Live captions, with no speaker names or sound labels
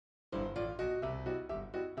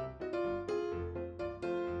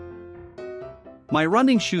My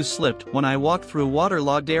running shoes slipped when I walked through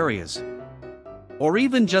waterlogged areas. Or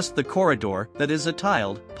even just the corridor that is a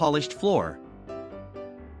tiled, polished floor.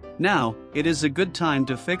 Now, it is a good time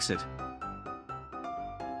to fix it.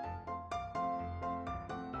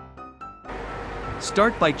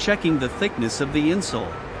 Start by checking the thickness of the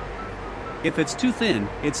insole. If it's too thin,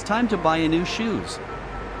 it's time to buy a new shoes.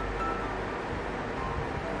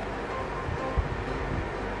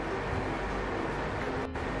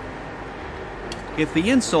 If the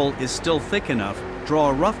insole is still thick enough, draw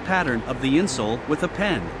a rough pattern of the insole with a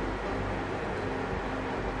pen.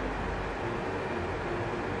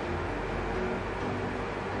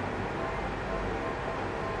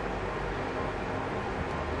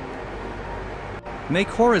 Make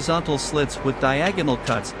horizontal slits with diagonal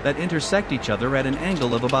cuts that intersect each other at an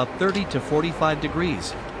angle of about 30 to 45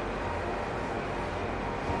 degrees.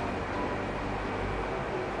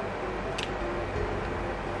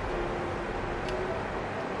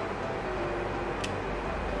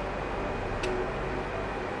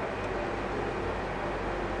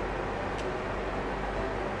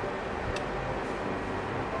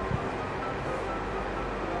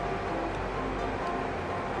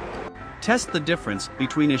 Test the difference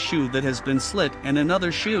between a shoe that has been slit and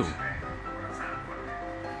another shoe.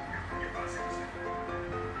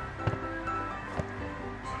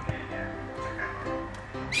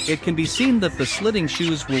 It can be seen that the slitting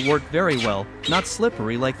shoes will work very well, not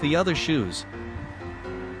slippery like the other shoes.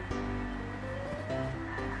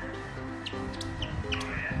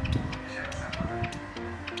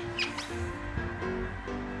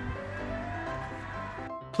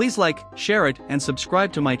 Please like, share it, and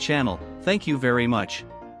subscribe to my channel. Thank you very much.